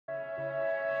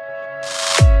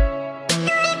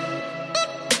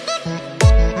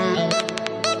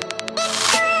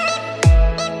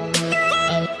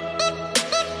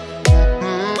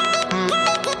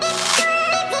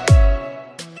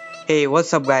Hey,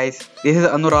 what's up guys, this is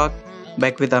Anurag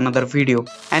back with another video,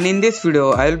 and in this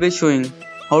video I will be showing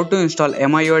how to install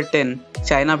MIUI 10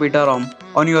 China Beta ROM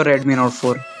on your Redmi Note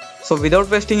 4. So without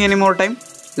wasting any more time,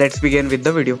 let's begin with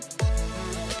the video.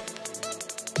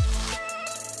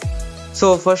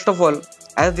 So first of all,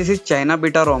 as this is China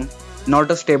Beta ROM, not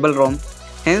a stable ROM,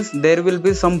 hence there will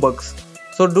be some bugs,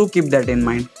 so do keep that in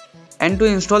mind. And to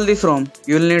install this ROM,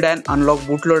 you will need an unlocked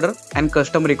bootloader and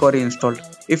custom recovery installed.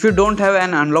 If you don't have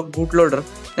an unlocked bootloader,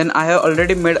 then I have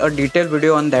already made a detailed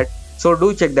video on that, so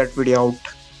do check that video out.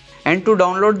 And to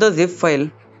download the zip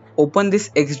file, open this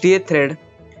XDA thread.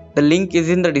 The link is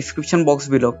in the description box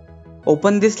below.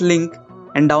 Open this link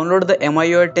and download the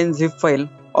MIUI 10 zip file.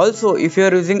 Also, if you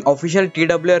are using official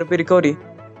TWRP recovery,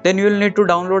 then you will need to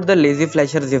download the lazy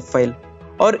flasher zip file.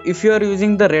 Or if you are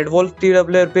using the Red Wolf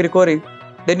TWRP recovery,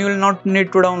 then you will not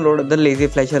need to download the lazy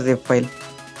flasher zip file.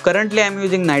 Currently I am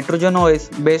using Nitrogen OS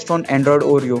based on Android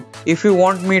Oreo. If you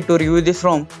want me to review this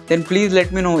ROM, then please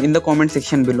let me know in the comment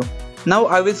section below. Now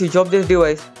I will switch off this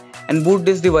device and boot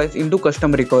this device into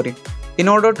custom recovery. In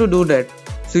order to do that,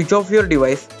 switch off your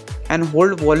device and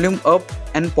hold volume up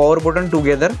and power button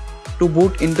together to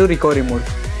boot into recovery mode.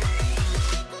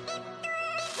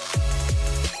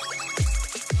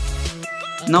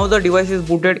 Now the device is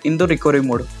booted into recovery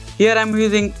mode. Here I am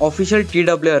using official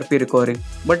TWRP recovery,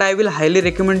 but I will highly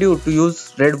recommend you to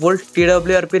use Red Wolf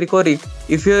TWRP recovery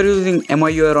if you are using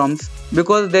MIUI ROMs,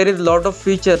 because there is lot of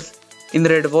features in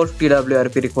Red Wolf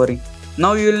TWRP recovery.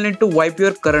 Now you will need to wipe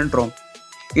your current ROM.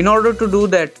 In order to do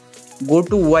that, go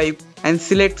to wipe and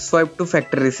select swipe to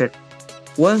factory reset.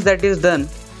 Once that is done,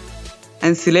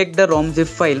 and select the ROM zip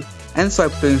file and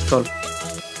swipe to install.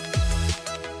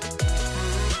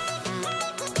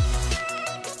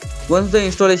 Once the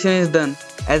installation is done,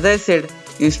 as I said,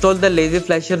 install the lazy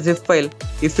flasher zip file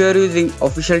if you are using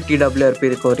official TWRP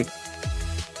recovery.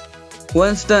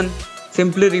 Once done,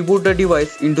 simply reboot the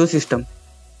device into system.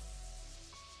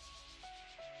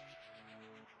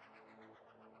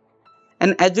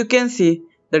 And as you can see,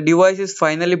 the device is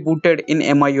finally booted in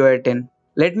MIUI 10.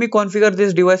 Let me configure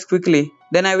this device quickly,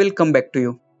 then I will come back to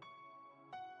you.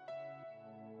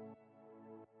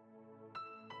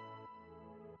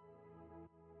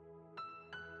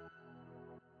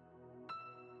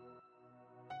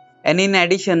 And in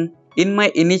addition, in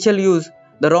my initial use,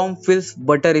 the ROM feels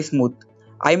buttery smooth.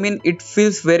 I mean, it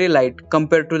feels very light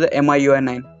compared to the MIUI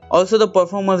 9. Also, the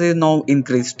performance is now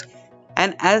increased.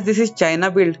 And as this is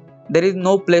China build, there is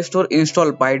no Play Store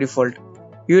install by default.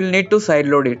 You will need to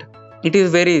sideload it. It is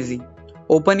very easy.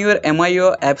 Open your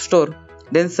MIUI App Store,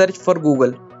 then search for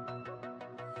Google.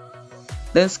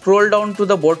 Then scroll down to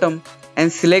the bottom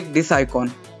and select this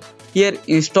icon. Here,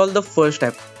 install the first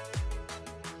app.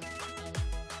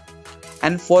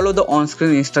 And follow the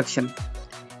on-screen instruction.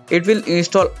 It will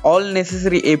install all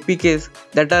necessary APKs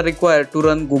that are required to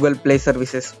run Google Play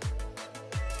services.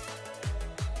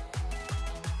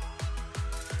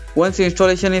 Once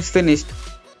installation is finished,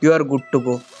 you are good to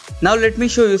go. Now let me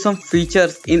show you some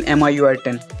features in MIUI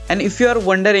 10. And if you are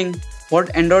wondering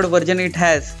what Android version it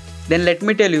has, then let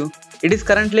me tell you, it is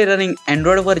currently running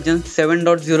Android version 7.0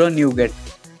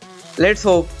 NuGet. Let's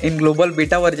hope in global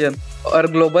beta version or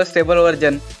global stable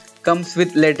version comes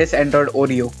with latest Android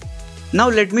Oreo. Now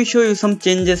let me show you some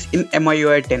changes in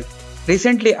MIUI 10.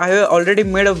 Recently I have already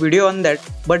made a video on that,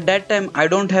 but that time I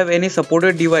don't have any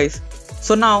supported device.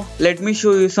 So now let me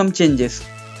show you some changes.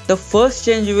 The first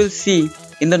change you will see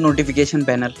in the notification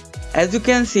panel. As you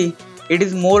can see, it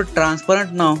is more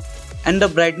transparent now, and the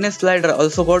brightness slider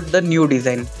also got the new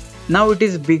design. Now it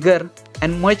is bigger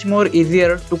and much more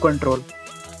easier to control.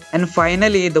 And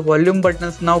finally, the volume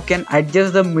buttons now can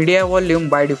adjust the media volume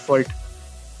by default.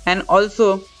 And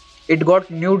also, it got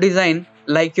new design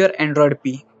like your Android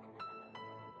P.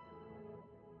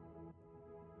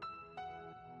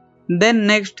 Then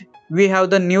next, we have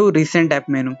the new recent app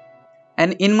menu.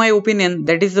 And in my opinion,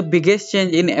 that is the biggest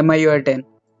change in MIUI 10.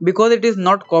 Because it is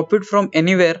not copied from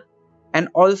anywhere, and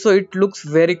also it looks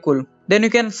very cool. Then you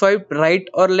can swipe right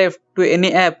or left to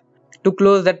any app to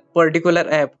close that particular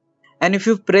app. And if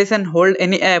you press and hold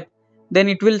any app, then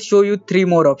it will show you 3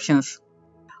 more options.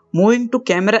 Moving to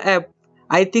camera app,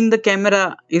 I think the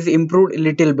camera is improved a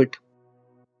little bit.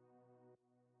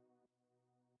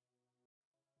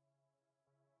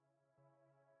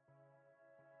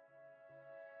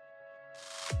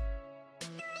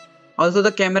 Also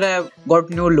the camera app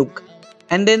got new look.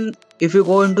 And then if you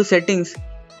go into settings,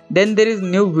 then there is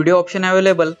new video option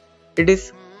available. It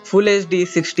is Full HD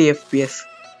 60 FPS.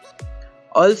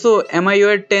 Also,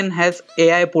 MIUI 10 has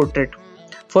AI portrait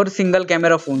for single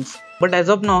camera phones, but as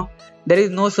of now, there is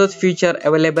no such feature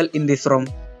available in this ROM.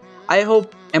 I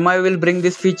hope MIUI will bring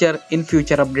this feature in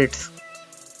future updates.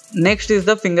 Next is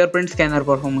the fingerprint scanner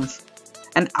performance,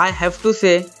 and I have to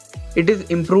say it is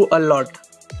improved a lot.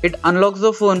 It unlocks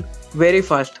the phone very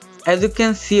fast, as you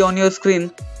can see on your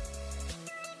screen.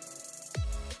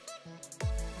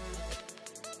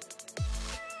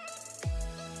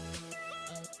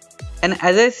 And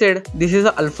as I said, this is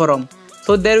a alpha ROM,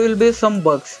 so there will be some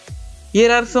bugs.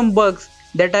 Here are some bugs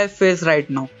that I face right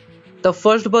now. The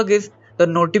first bug is the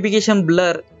notification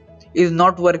blur is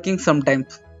not working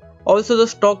sometimes. Also the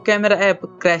stock camera app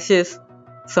crashes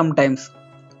sometimes.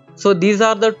 So these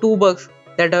are the two bugs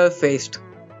that I have faced.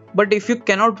 But if you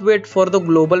cannot wait for the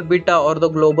global beta or the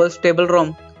global stable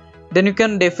ROM, then you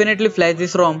can definitely flash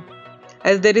this ROM,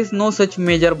 as there is no such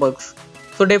major bugs.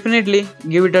 So definitely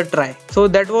give it a try. So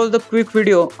that was the quick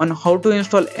video on how to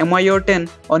install MIUI 10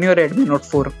 on your Redmi Note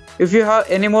 4. If you have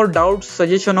any more doubts,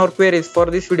 suggestions or queries for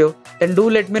this video, then do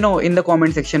let me know in the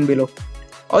comment section below.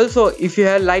 Also, if you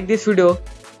have liked this video,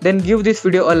 then give this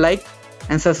video a like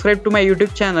and subscribe to my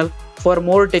YouTube channel for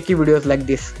more techie videos like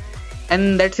this.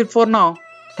 And that's it for now.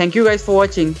 Thank you guys for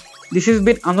watching. This has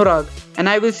been Anurag and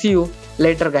I will see you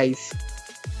later guys.